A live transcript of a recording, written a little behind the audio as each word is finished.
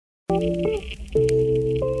You are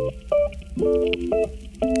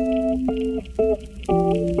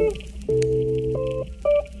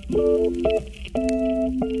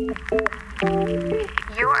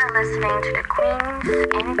listening to the Queens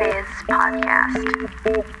in Biz podcast.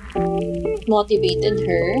 Motivated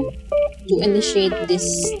her to initiate this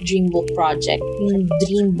dream book project. Yung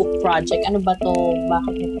dream book project, ano ba to?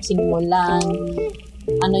 Bakit niya sinimulan?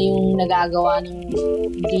 Ano yung nagagawa ng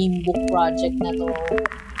dream book project na to?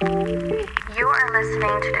 You are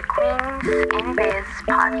listening to the Queens in Biz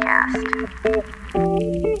podcast.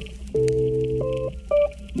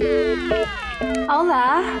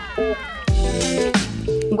 Hola!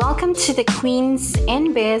 Welcome to the Queens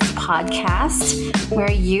in Biz podcast, where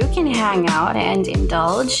you can hang out and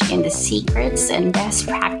indulge in the secrets and best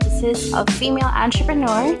practices of female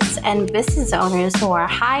entrepreneurs and business owners who are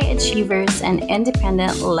high achievers and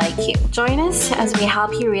independent like you. Join us as we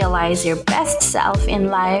help you realize your best self in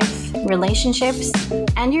life, relationships,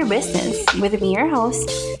 and your business with me, your host,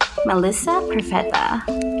 Melissa Perfetta.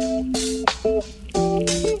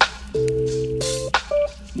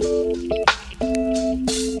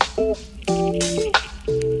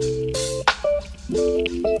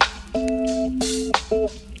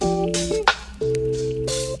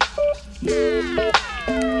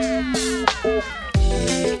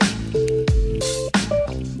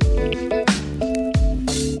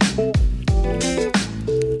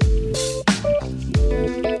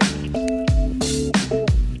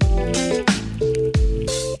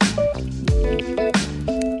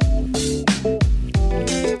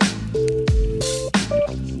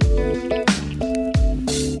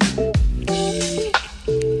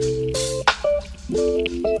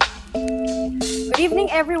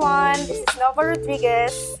 Everyone, this is Nova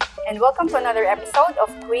Rodriguez and welcome to another episode of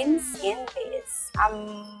Queens in Biz.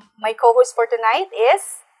 My co-host for tonight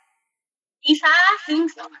is Isa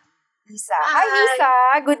Kingston. Isa. Hi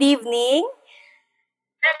Isa, good evening.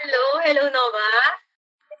 Hello Nova.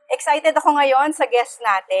 Excited ako ngayon sa guest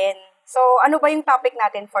natin. So, ano ba yung topic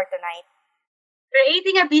natin for tonight?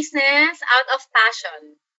 Creating a business out of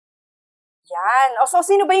passion. Yan. So,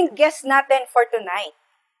 sino ba yung guest natin for tonight?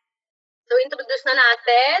 So, introduce na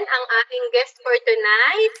natin ang ating guest for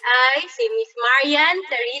tonight ay si Miss Marian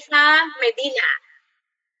Clarissa Medina.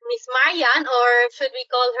 Miss Marian, or should we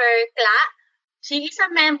call her Cla? She is a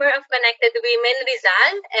member of Connected Women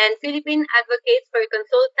Rizal and Philippine Advocates for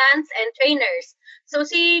Consultants and Trainers. So,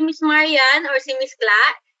 si Miss Marian or si Miss Cla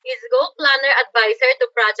is Go Planner Advisor to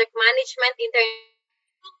Project Management International.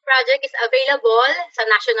 Project is available sa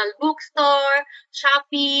National Bookstore,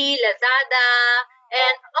 Shopee, Lazada,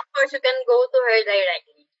 and of course, you can go to her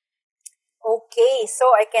directly. Okay,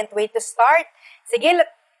 so I can't wait to start. Sige,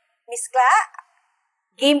 Miss Cla,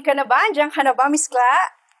 game ka na ba? Andiyan ka na ba, Miss Cla?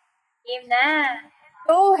 Game na.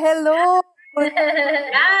 Oh, hello.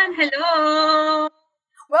 Yan, hello.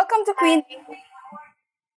 Welcome to Queen.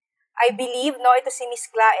 I believe, no, ito si Miss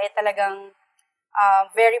Cla, talagang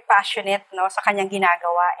very passionate, no, sa kanyang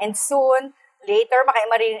ginagawa. And soon, later,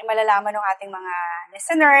 malalaman ng ating mga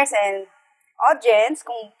listeners and audience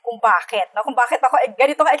kung bakit, no? Kung bakit ako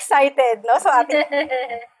ganito ka-excited, no? So ating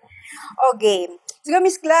game. So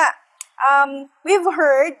Miss Cla, we've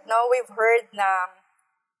heard na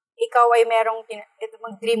ikaw ay merong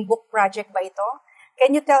itong dream book project ba ito?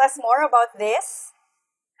 Can you tell us more about this?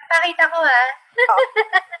 Pakita ko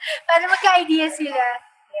para magka-idea sila.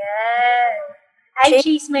 Yan. I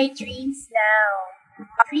chase my dreams now.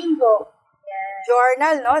 Dream book. Yan.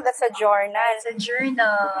 Journal, no? That's a journal. It's a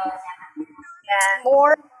journal. Yeah.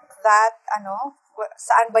 More that,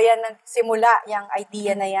 saan ba yan nagsimula, yung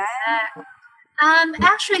idea na yan?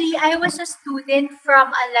 Actually, I was a student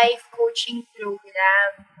from a life coaching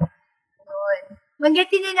program. Yun.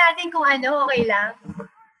 Banggitin na natin kung ano, okay lang?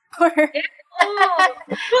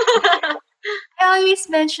 I always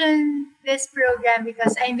mention this program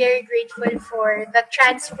because I'm very grateful for the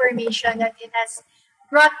transformation that it has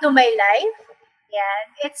brought to my life.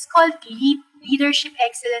 Yeah. It's called LEAP, Leadership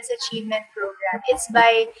Excellence Achievement Program. It's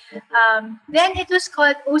by, then it was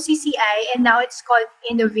called OCCI and now it's called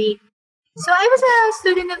Innovate. So I was a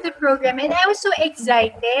student of the program and I was so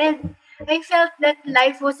excited. I felt that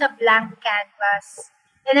life was a blank canvas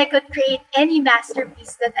and I could create any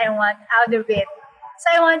masterpiece that I want out of it.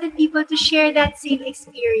 So I wanted people to share that same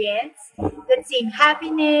experience, that same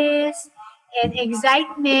happiness and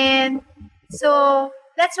excitement. So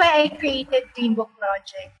that's why I created Dream Book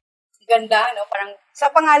Project. Ganda, no? Parang,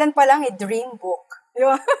 sa pangalan pa lang, Dream Book.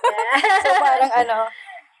 Diba? So, parang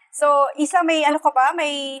So, Isa, may ka ba?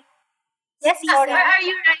 May... Yes, where are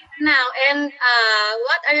you right now? And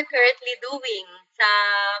what are you currently doing sa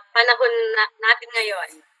panahon natin ngayon?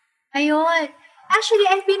 Ayun. Actually,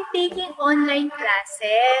 I've been taking online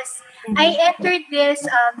classes. I entered this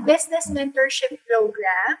business mentorship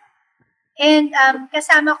program. And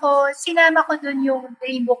sinama ko dun yung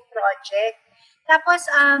Dreambook project. Tapos,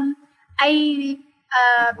 I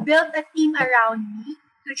built a team around me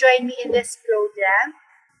to join me in this program.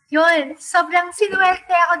 Yun, sobrang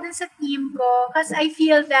sinuwerte ako dun sa team ko kasi I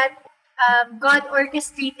feel that God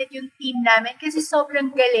orchestrated yung team namin kasi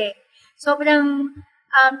sobrang galing. Sobrang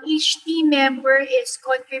each team member is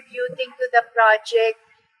contributing to the project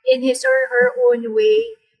in his or her own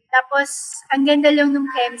way. Tapos, ang ganda lang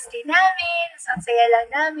ng chemistry namin, ang saya lang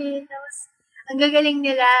namin, tapos, ang gagaling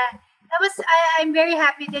nila. Tapos, I'm very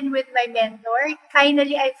happy din with my mentor.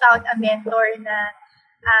 Finally, I found a mentor na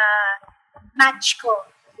match ko.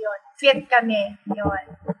 Yun, fit kami. Yun.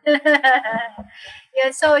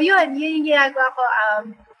 Yun. So, yun yung ginagawa ko.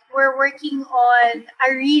 We're working on a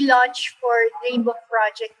relaunch for Dreambook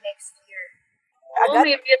Project next year. Oh,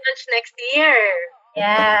 may relaunch next year.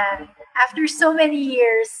 Yeah. After so many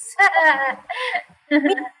years.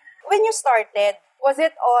 When you started, was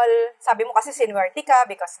it all, sabi mo kasi sinuwerte ka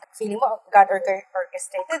because feeling mo God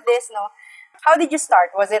orchestrated this, no? How did you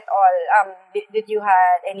start? Was it all, did you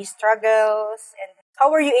had any struggles? And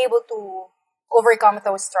how were you able to overcome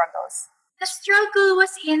those struggles? The struggle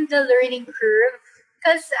was in the learning curve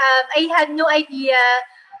because I had no idea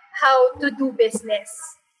how to do business.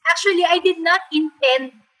 Actually, I did not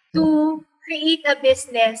intend to create a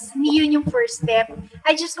business. Hindi yun yung first step.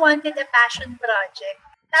 I just wanted a passion project.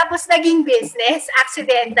 Tapos naging business,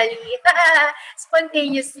 accidentally,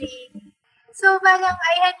 spontaneously. So parang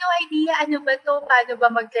I had no idea ano ba to, paano ba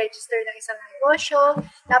mag-register ng isang negosyo.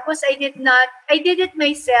 Tapos I did it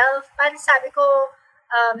myself. Parang sabi ko,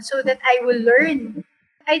 so that I will learn.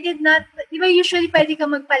 I did not, di ba usually pwede ka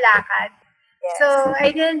magpalakad? Yes. So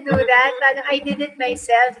I didn't do that. Parang I did it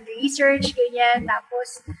myself, research, ganyan.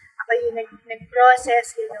 Tapos ako yung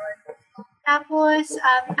nag-process, gano'n. Tapos,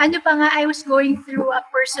 ano pa nga, I was going through a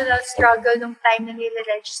personal struggle nung time na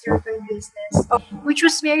nila-register ko yung business, which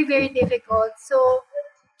was very, very difficult. So,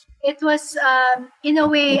 it was, in a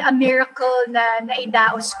way, a miracle na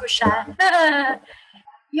naidaos ko siya.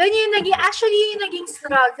 Yun yung naging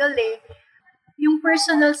struggle eh. Yung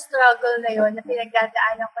personal struggle na yun, na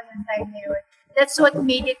pinagdadaanan ko ng time na yun, that's what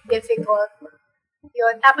made it difficult.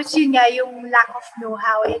 Yun. Tapos yun nga, yung lack of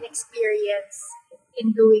know-how and experience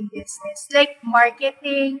in doing business. Like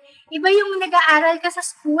marketing. Iba yung nag-aaral ka sa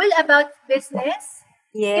school about business.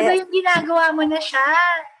 Yes. Iba yung ginagawa mo na siya.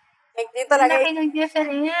 Like, di talaga, Laki ng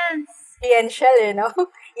difference. experiential, no?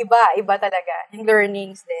 Iba talaga. Yung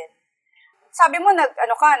learnings din. Sabi mo,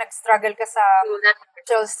 nag-struggle ka sa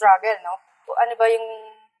actual struggle, no? Ano ba yung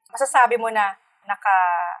masasabi mo na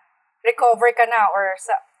naka-recover ka na or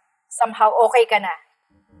somehow okay ka na?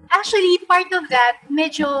 Actually, part of that,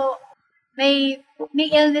 medyo may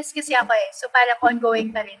illness kasi ako eh. So, parang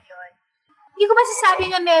ongoing pa rin yun. Hindi ko masasabi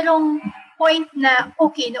na merong point na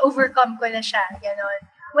okay, na-overcome ko na siya. Ganon.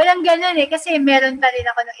 Walang ganon eh. Kasi meron pa rin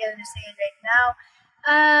ako ng illness na yun right now.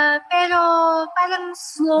 Pero parang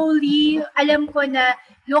slowly, alam ko na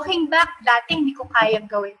looking back, dating hindi ko kayang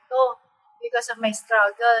gawin to because of my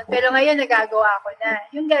struggle. Pero ngayon, nagagawa ko na.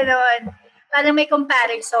 Yung ganon. Parang may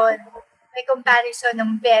comparison. May comparison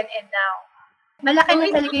ng then and now. Malaki na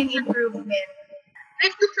talaga yung improvement.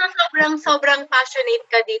 Sobrang passionate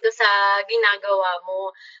ka dito sa ginagawa mo.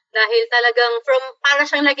 Dahil talagang para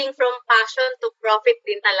siyang naging from passion to profit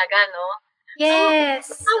din talaga, no? Yes.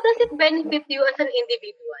 So, how does it benefit you as an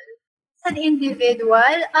individual? As an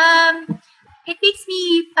individual, it makes me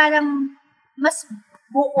parang mas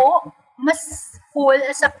buo, mas whole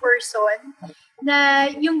as a person na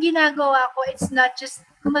yung ginagawa ko, it's not just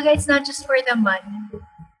for the money.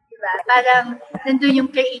 Diba? Parang nandun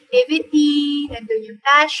yung creativity, nandun yung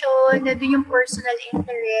passion, nandun yung personal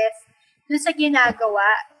interest dun sa ginagawa.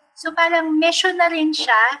 So parang mission na rin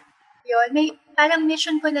siya. Yun, parang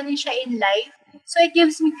mission ko na rin siya in life. So it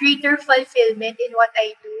gives me greater fulfillment in what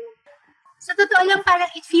I do. Sa totoo lang,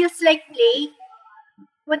 parang it feels like play.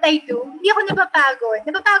 What I do, hindi ako napapagod.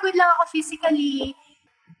 Napapagod lang ako physically.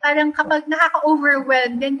 Parang kapag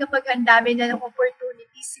nakaka-overwhelm din, kapag ang dami na ng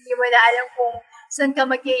opportunities, hindi mo na alam kung saan ka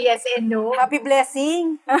mag-yes and no. Happy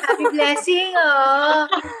blessing. Happy blessing, oh.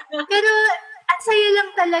 Pero, at saya lang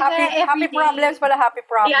talaga happy problems pala, happy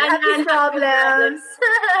problems. Yeah, happy problems.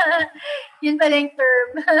 Yun pala yung term.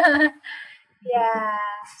 Yeah.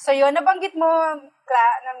 So yun, nabanggit mo,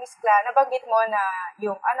 Miss Cla, nabanggit mo na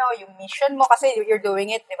yung mission mo kasi you're doing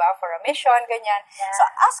it, 'di ba, for a mission, ganyan. Yeah. So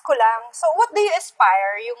ask ko lang, so what do you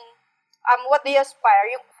aspire what do you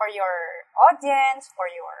aspire for your audience, for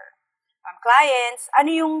your clients? Ano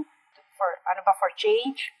yung for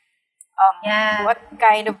change? Yeah. What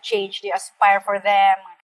kind of change do you aspire for them?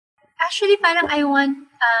 Actually, parang I want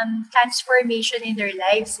transformation in their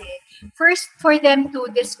lives eh. First, for them to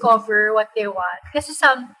discover what they want. Kasi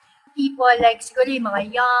some people, like siguro yung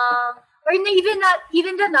mga young, or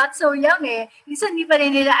even the not so young eh. Minsan hindi pa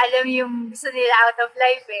rin nila alam yung gusto nila out of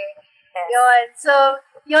life eh. Yes. Yun. So,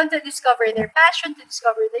 yun, to discover their passion, to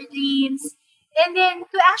discover their dreams, and then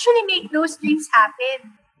to actually make those dreams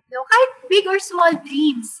happen. Kahit big or small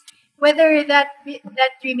dreams. Whether that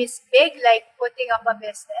dream is big, like putting up a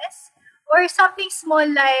business, or something small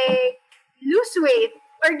like lose weight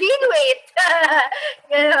or gain weight.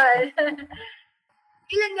 Ganon.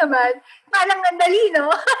 Ilan naman? Parang ang dali, no?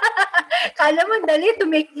 Kala mo ang dali to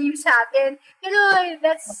make dreams happen. Pero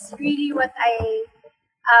that's really what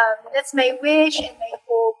that's my wish and my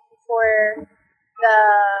hope for the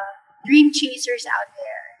dream chasers out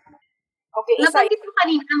there. Okay, isa. Nabanggit mo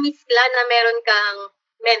kanina, Miss Cla, na meron kang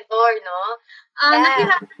mentor, no?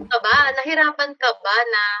 Yeah. Nahirapan ka ba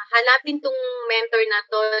na hanapin tong mentor na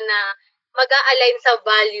to na mag-a-align sa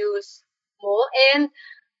values mo? And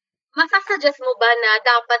masasuggest mo ba na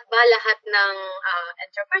dapat ba lahat ng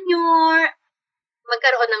entrepreneur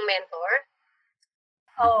magkaroon ng mentor?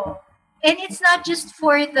 Oh. And it's not just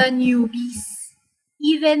for the newbies.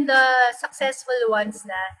 Even the successful ones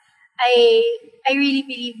na I really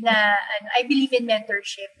believe I believe in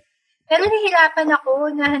mentorship. Pero nahirapan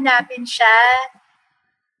ako na hanapin siya.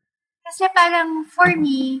 Kasi parang for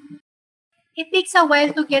me, it takes a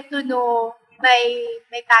while to get to know my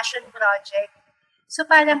passion project. So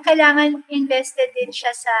parang kailangan invested din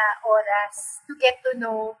siya sa oras to get to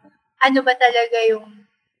know ano ba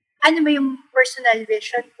yung personal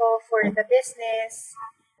vision ko for the business,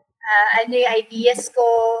 ano yung ideas ko,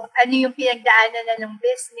 ano yung pinagdaanan na ng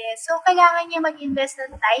business. So kailangan niya mag-invest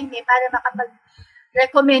ng time para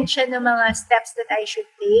makapag-recommend siya ng mga steps that I should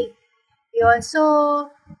take. Yun. So,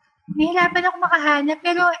 nahirapan ako makahanap.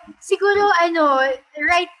 Pero siguro,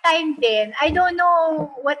 right time din. I don't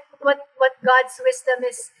know what God's wisdom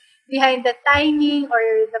is behind the timing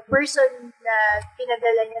or the person na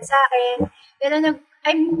pinadala niya sa akin. Pero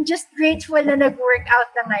I'm just grateful na nag-work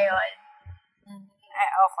out na ngayon.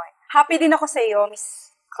 Okay. Happy din ako sa iyo,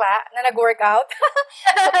 Miss Cla, na nag-workout.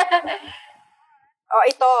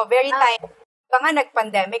 Ito, very time. Nga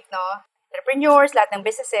nag-pandemic, no? Entrepreneurs, lahat ng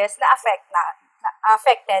businesses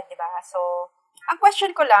affected, di ba? So, ang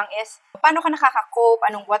question ko lang is, paano ka nakaka-cope?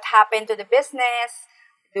 What happened to the business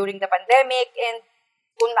during the pandemic? And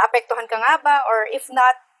kung naapektuhan ka nga ba? Or if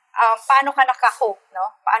not, paano ka nakaka-cope,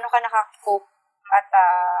 no? Paano ka nakaka-cope at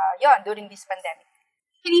during this pandemic?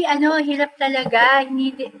 Actually, hirap talaga.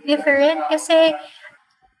 Hindi different kasi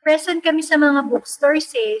present kami sa mga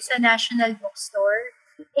bookstores sa National Bookstore.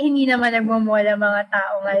 Hindi naman nagmumula mga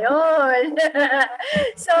tao ngayon.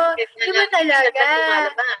 So, iba talaga.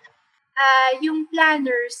 Yung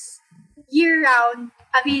planners, year-round,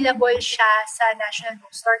 available siya sa National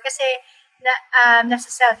Bookstore kasi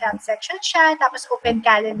nasa self-help section siya, tapos open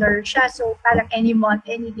calendar siya. So, parang any month,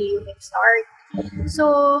 any day you can start.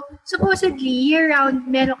 So, supposedly, year-round,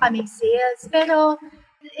 meron kaming sales. Pero,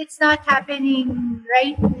 it's not happening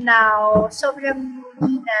right now. Sobrang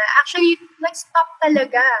na. Actually, nag-stop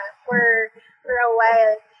talaga for a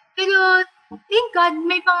while. Pero, thank God,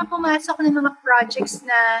 may mga pumasok na mga projects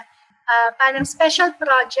na parang special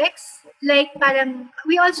projects. Like, parang,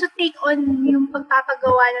 we also take on yung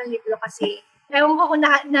pagpapagawa ng libro kasi. Ewan ko kung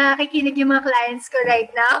nakikinig yung mga clients ko right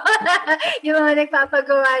now. Yung mga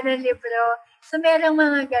nagpapagawa ng libro. So, merong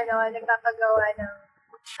mga gano'n, nagpapagawa ng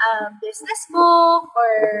business book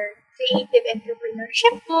or creative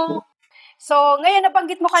entrepreneurship book. So, ngayon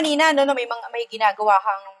nabanggit mo kanina, no, may ginagawa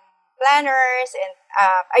kang planners and,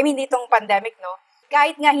 ditong pandemic, no?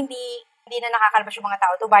 Kahit nga hindi na nakakalabas yung mga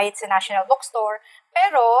tao to buy it sa National Bookstore.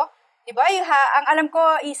 Pero, di ba, ang alam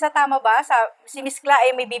ko, Isa, tama ba? Si Miss Cla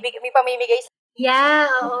may pamimigay. Yeah,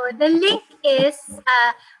 oo. The link is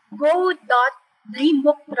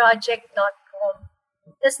go.dreambookproject.com.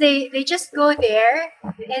 Tapos they just go there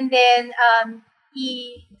and then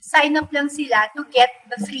sign up lang sila to get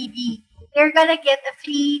the freebie. They're gonna get a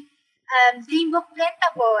free Dreambook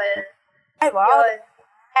printable. Ay, wow. Yun.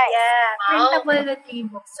 Yeah, printable na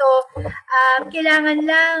Dreambook. So, kailangan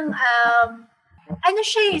lang,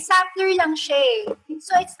 sampler lang siya.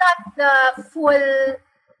 So, it's not the full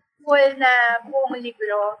na buong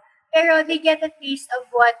libro. Pero they get a taste of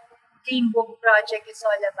what Dreambook Project is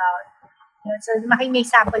all about. So, may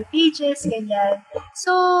sample pages, ganyan.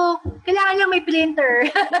 So, kailangan lang may printer.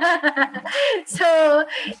 So,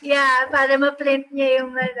 yeah, para ma-print niya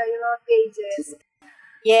yung mga pages.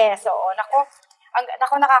 Yes, oo. Nako,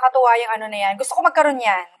 Nakakatuwa yung ano na yan. Gusto ko magkaroon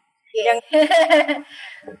yan. Yeah.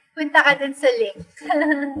 Punta ka dun sa link.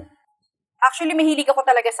 Actually, mahilig ako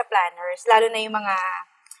talaga sa planners. Lalo na yung mga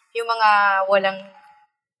walang,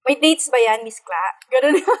 may dates ba yan, Miss Cla?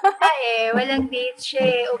 Ganun. Walang dates siya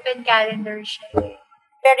eh. Open calendar siya eh.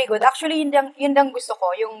 Very good. Actually, yun lang gusto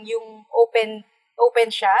ko. Yung open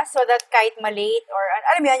siya so that kahit malate or,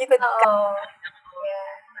 alam mo yan, you could... Oo.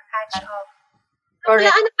 Yeah, ma-catch up.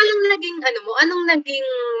 Kaya anong naging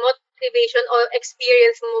motivation or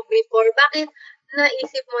experience mo before? Bakit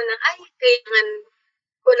naisip mo na, kailangan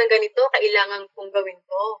ko ng ganito, kailangan kong gawin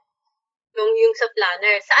to? Yung sa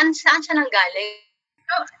planner. Saan siya nanggaling?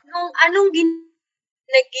 Anong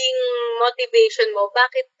naging motivation mo?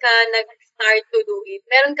 Bakit ka nag-start to do it?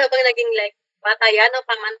 Meron ka bang naging batayan o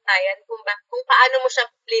pamantayan kung paano mo siya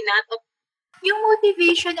plinat? Yung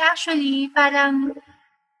motivation actually, parang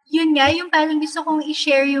yun nga, yung parang gusto kong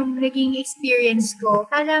i-share yung naging experience ko.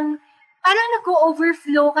 Parang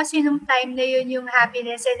nag-overflow kasi nung time na yun yung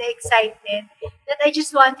happiness and excitement that I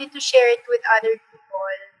just wanted to share it with other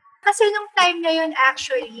people. Kasi nung time na yun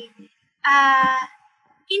actually,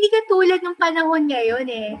 hindi katulad nung panahon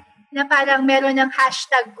ngayon eh, na parang meron ng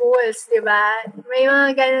hashtag goals, di ba? May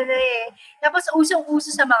mga gano'n na eh. Tapos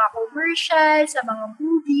usong-uso sa mga commercials, sa mga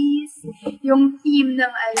movies, yung theme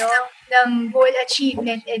ng goal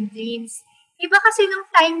achievement and dreams. Iba kasi nung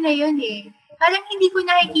time na yun eh. Parang hindi ko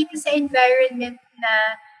nakikita sa environment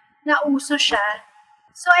na uso siya.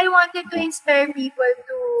 So I wanted to inspire people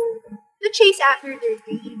to chase after their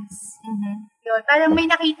dreams. Mm-hmm. Yun, parang may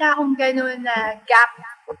nakita akong gano'n na gap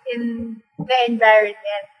in the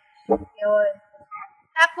environment. Yun.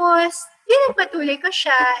 Tapos, pinagpatuloy ko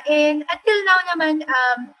siya. And until now naman,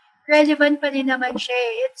 relevant pa rin naman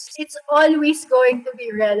siya. It's always going to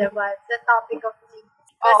be relevant, the topic of dreams.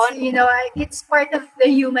 Kasi, it's part of the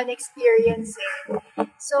human experience.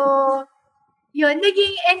 So, yun,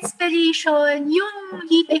 naging inspiration, yung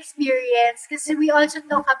leap experience. Kasi we also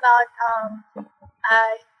talk about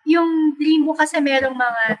yung dream mo kasi merong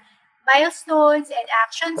mga milestones and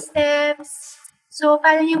action steps. So,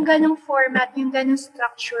 parang yung ganong format, yung ganong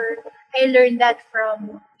structure, I learned that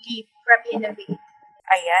from Leap, from Innovate.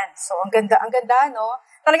 Ayan. So, ang ganda, no?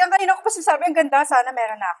 Talagang kanina ko pa sinasabi, ang ganda, sana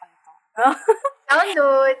meron na ako nito.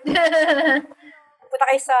 Download! Punta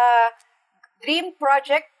kayo sa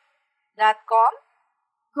dreamproject.com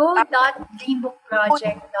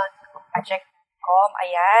go.dreambookproject.com.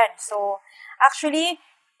 Ayan. So, actually,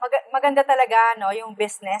 maganda talaga, no, yung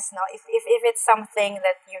business, no? If it's something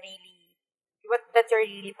that you're really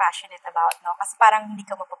passionate about, no? Kasi parang hindi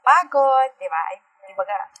ka mapapagod, di ba?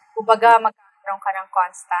 Kumbaga magkaroon ka ng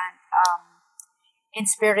constant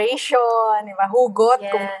inspiration, di ba? Hugot.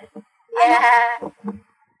 Yeah.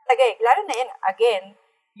 Lalo na yun, again,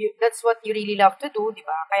 that's what you really love to do, di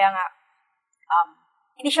ba? Kaya nga,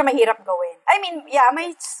 hindi siya mahirap gawin. I mean, yeah,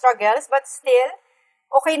 may struggles, but still,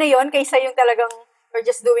 okay na yun kaysa yung talagang we're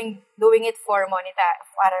just doing it for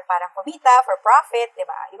parang kumita, for profit, di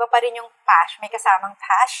ba? Iba pa rin yung may kasamang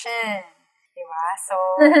passion, di ba? So,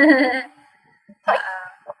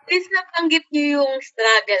 Please nabanggit niyo yung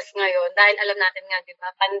struggles ngayon dahil alam natin nga, di ba,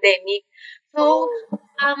 pandemic. So,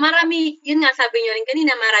 yun nga, sabi niyo rin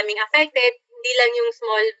kanina, maraming affected, hindi lang yung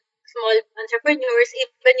small entrepreneurs,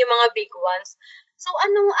 even yung mga big ones. So,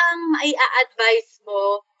 anong ang mai-advise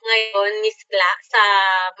mo ngayon, Miss Cla, sa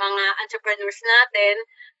mga entrepreneurs natin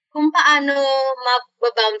kung paano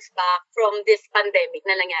ma-bounce back from this pandemic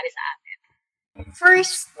na nangyari sa atin?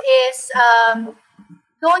 First is,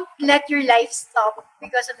 don't let your life stop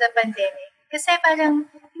because of the pandemic. Kasi parang,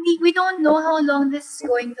 we don't know how long this is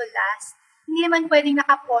going to last. Hindi naman pwedeng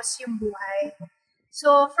nakapause yung buhay.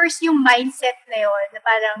 So, first yung mindset na yun, na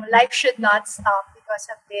parang life should not stop because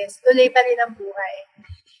of this. Tuloy pa rin ang buhay.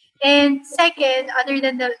 And second, other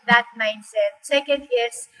than that mindset, second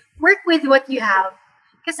is work with what you have.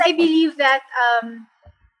 Because I believe that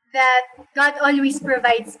God always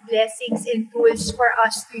provides blessings and tools for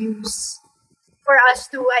us to use. For us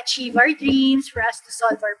to achieve our dreams, for us to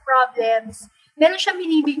solve our problems. Meron siyang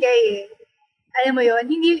binibigay eh. Alam mo yun,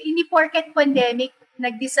 hindi porket pandemic,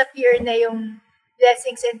 nag-disappear na yung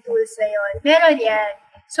blessings and tools na yun. Meron yan.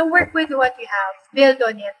 So work with what you have. Build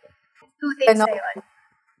on it. Two things na yun.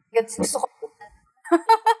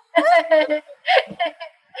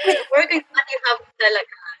 Work with what you have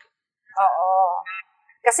talaga. Oo.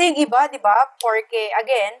 Kasi yung iba, di ba, porque,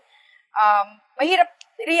 again, mahirap,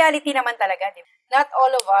 reality naman talaga, di ba? Not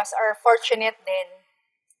all of us are fortunate din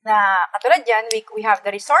na katulad yan, we have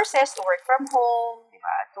the resources to work from home, di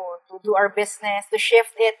ba? To do our business, to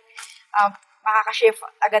shift it makaka-shift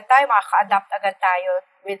agad tayo, makaka-adapt agad tayo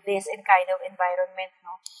with this kind of environment,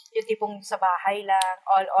 no? Yung tipong sa bahay lang,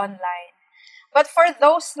 all online. But for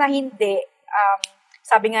those na hindi,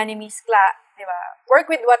 sabi nga ni Miss Cla, di ba, work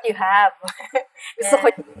with what you have. Gusto ko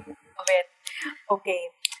of it. Okay.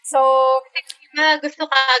 So, gusto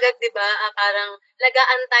ka agad, di ba? Parang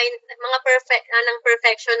lagaan tayo, mga ng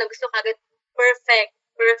perfection na gusto ka agad,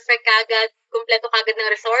 perfect agad, kumpleto kagad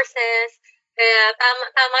ng resources. Kaya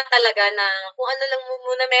tama talaga na kung ano lang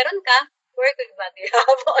muna meron ka, work with what you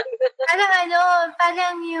have.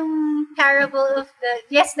 Parang yung parable of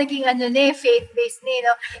naging faith-based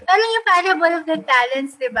no? Parang yung parable of the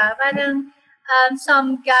talents, di ba? Parang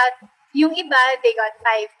some got, yung iba, they got 5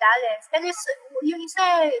 talents. Pero yung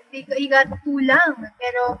isa, he got 2 lang.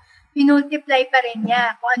 Pero, minultiply pa rin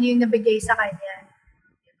niya kung ano yung nabigay sa kanya.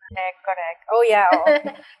 Correct. Oh, yeah. Oh.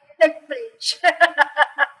 Nag-preach.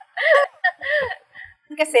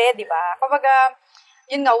 Kasi, di ba, kumbaga,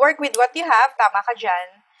 yun nga, work with what you have, tama ka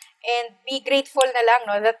dyan, and be grateful na lang,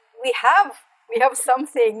 no, that we have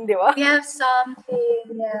something, di ba? We have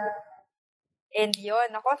something, yeah. And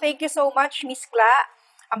yun, ako, thank you so much, Miss Cla.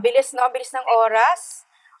 Ang bilis, no? Ang bilis ng oras.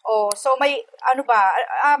 Oh, so may,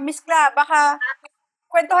 Miss Cla, baka,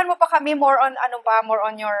 kwentuhan mo pa kami more on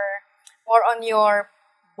your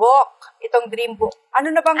book, itong dream book.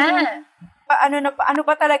 Ano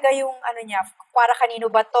ba talaga yung niya? Para kanino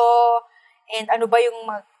ba to? And ano ba yung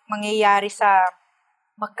mangyayari sa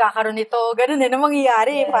magkakaroon nito? Ganun ano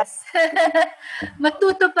mangyayari. Yes.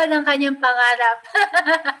 Matuto pa ng kanyang pangarap.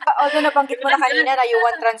 Although nabanggit mo na kanina na you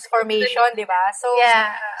want transformation, di ba? So,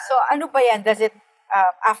 yeah. So ano ba yan? Does it,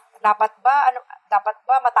 dapat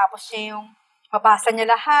ba matapos niya yung mabasa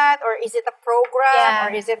niya lahat? Or is it a program?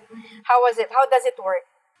 Yeah. Or is it, how does it work?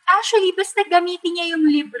 Actually, basta gamitin niya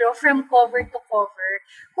yung libro from cover to cover.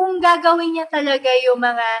 Kung gagawin niya talaga yung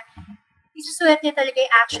mga, isusulat niya talaga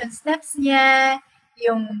yung action steps niya,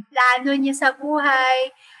 yung plano niya sa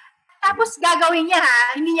buhay. Tapos gagawin niya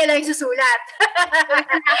hindi niya lang isusulat.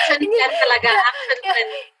 Action plan talaga, action plan.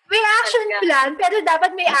 May action plan, pero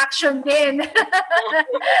dapat may action din.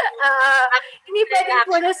 Hindi pwedeng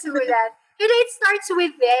puro sulat. Pero it starts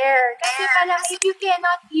with there. Kasi parang if you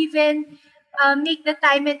cannot even make the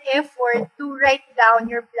time and effort to write down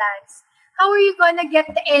your plans, how are you gonna get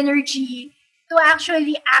the energy to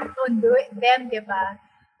actually act on them, diba?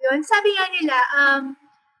 Yun, sabi nga nila,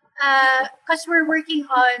 because we're working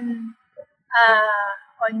on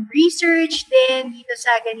research din dito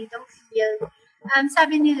sa ganitong field,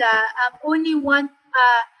 sabi nila, only 1%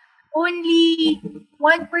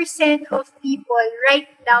 of people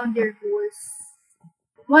write down their goals.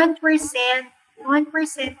 1%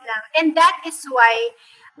 lang. And that is why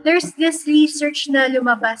there's this research na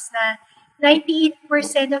lumabas na 98%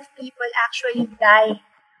 of people actually die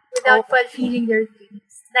without fulfilling their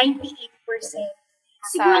dreams. 98%.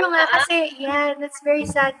 Siguro nga kasi, yeah, that's very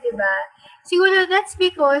sad, diba? Siguro that's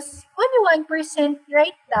because only 1%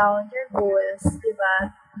 write down their goals,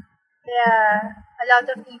 diba? Kaya a lot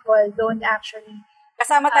of people don't actually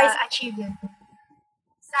kasama tayo achieve it.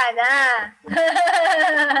 Sana.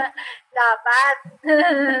 Dapat.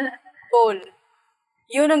 Goal.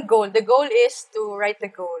 Yun ang goal. The goal is to write the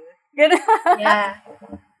goal. Yeah.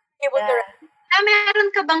 Able to write.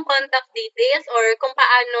 Meron ka bang contact details or kung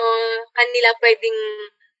paano kanila pwedeng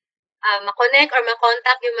ma-connect or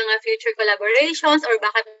ma-contact yung mga future collaborations or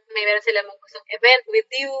bakit meron sila magustong event with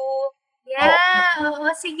you? Yeah, oo,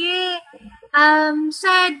 sige.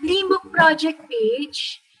 Sa Dreambook Project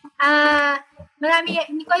page,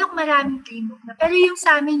 hindi ko alam kung maraming Dreambook na. Pero yung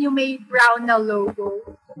sa amin, yung may brown na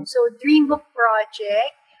logo. So, Dreambook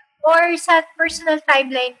Project. Or sa personal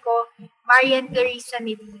timeline ko, Marian, Clarissa,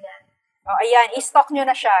 Medina. Oh, ayan, i-stalk nyo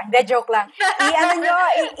na siya. Hindi, joke lang.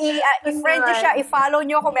 I-friend nyo siya, i-follow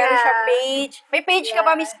nyo kung meron siya page. May page ka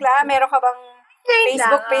ba, Miss Cla? Meron ka bang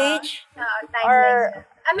Facebook page? Timeline.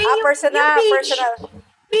 Personal.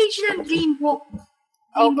 Page ng Dreambook.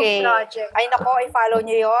 Okay. Project. Ay, nako, i-follow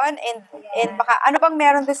nyo yon and baka, ano bang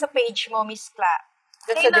meron din sa page mo, Miss Cla?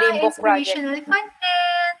 Doon sa Dreambook Project. Inspirational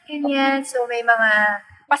content, ganyan. So, may mga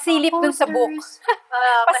pasilip dun sa book.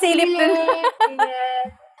 Pasilip dun.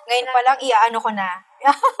 Ngayon pa lang, iaano ko na.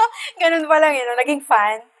 Ganun pa lang, naging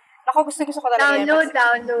fan. Ako, gusto ko talaga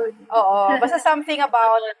download. Oo. Basta something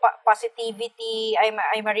about positivity. I'm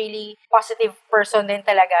a really positive person din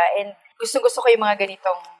talaga. And gusto ko yung mga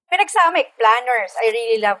ganitong pinagsamik, planners. I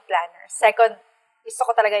really love planners. Second, gusto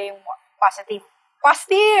ko talaga yung positive.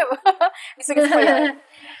 gusto ko yun.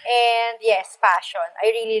 And yes, passion.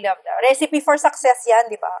 I really love that. Recipe for success yan,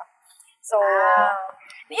 di ba? So,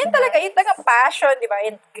 yan talaga passion, di ba?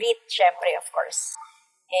 And grit, syempre, of course.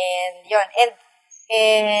 And yun.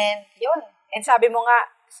 And sabi mo nga,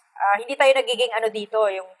 hindi tayo nagiging dito,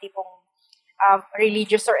 yung tipong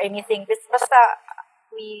religious or anything. Basta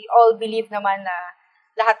we all believe naman na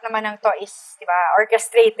lahat naman ng to is, di ba,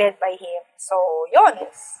 orchestrated by Him. So, yun.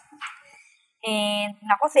 And,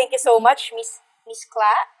 thank you so much, Miss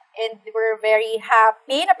Cla. And we're very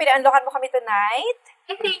happy na pinaunlokan mo kami tonight.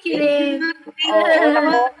 Thank you, Lynn.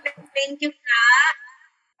 Thank you, Cla.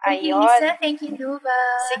 Thank you, Ayun. Lisa. Thank you, Nuba.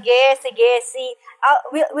 Sige.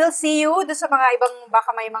 We'll see you doon sa mga ibang, baka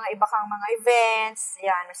may mga iba kang mga events.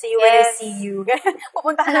 Yan, see you when I see you.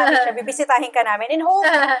 Pupuntahan namin siya, bibisitahin ka namin.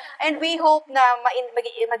 And we hope na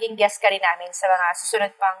maging guest ka rin namin sa mga susunod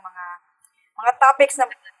pang mga topics na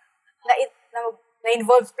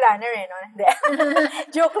involves planner, no? Hindi.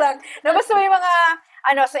 Joke lang. Na basta may mga,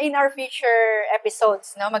 in our future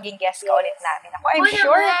episodes, no? Maging guest ka ulit namin. Ako,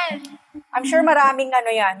 I'm sure maraming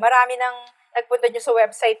marami nang nagpunta nyo sa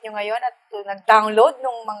website nyo ngayon at nag-download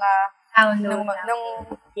nung mga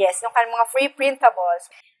mga free printables.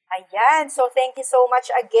 Ayan. So, thank you so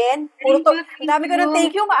much again. Ang dami ko ng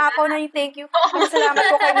thank you. Maapaw na yung thank you. Salamat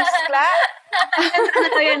po kay Miss Cla.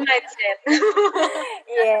 Ano yung mindset?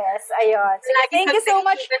 Yes. Ayun. So, thank you so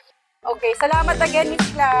much. Okay. Salamat again, Miss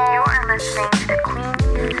Cla. You are listening to the Queens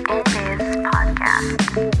in Biz podcast.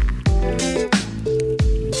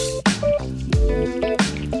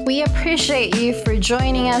 We appreciate you for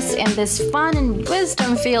joining us in this fun and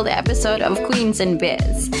wisdom-filled episode of Queens in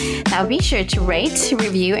Biz. Now be sure to rate,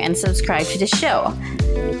 review, and subscribe to the show.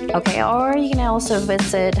 Okay, or you can also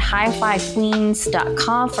visit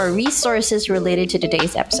hifiqueens.com for resources related to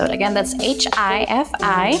today's episode. Again, that's HIFIQUEENS,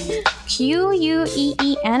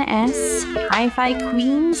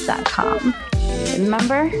 hifiqueens.com.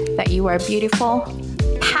 Remember that you are beautiful,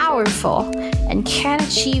 powerful, and can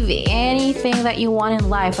achieve anything that you want in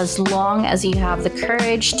life as long as you have the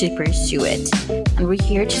courage to pursue it. And we're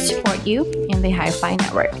here to support you in the Hi-Fi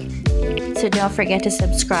Network. So don't forget to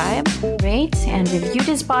subscribe, rate, and review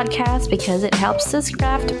this podcast because it helps us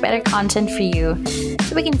craft better content for you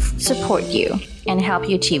so we can support you and help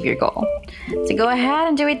you achieve your goal. So go ahead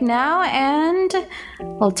and do it now, and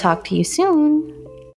we'll talk to you soon.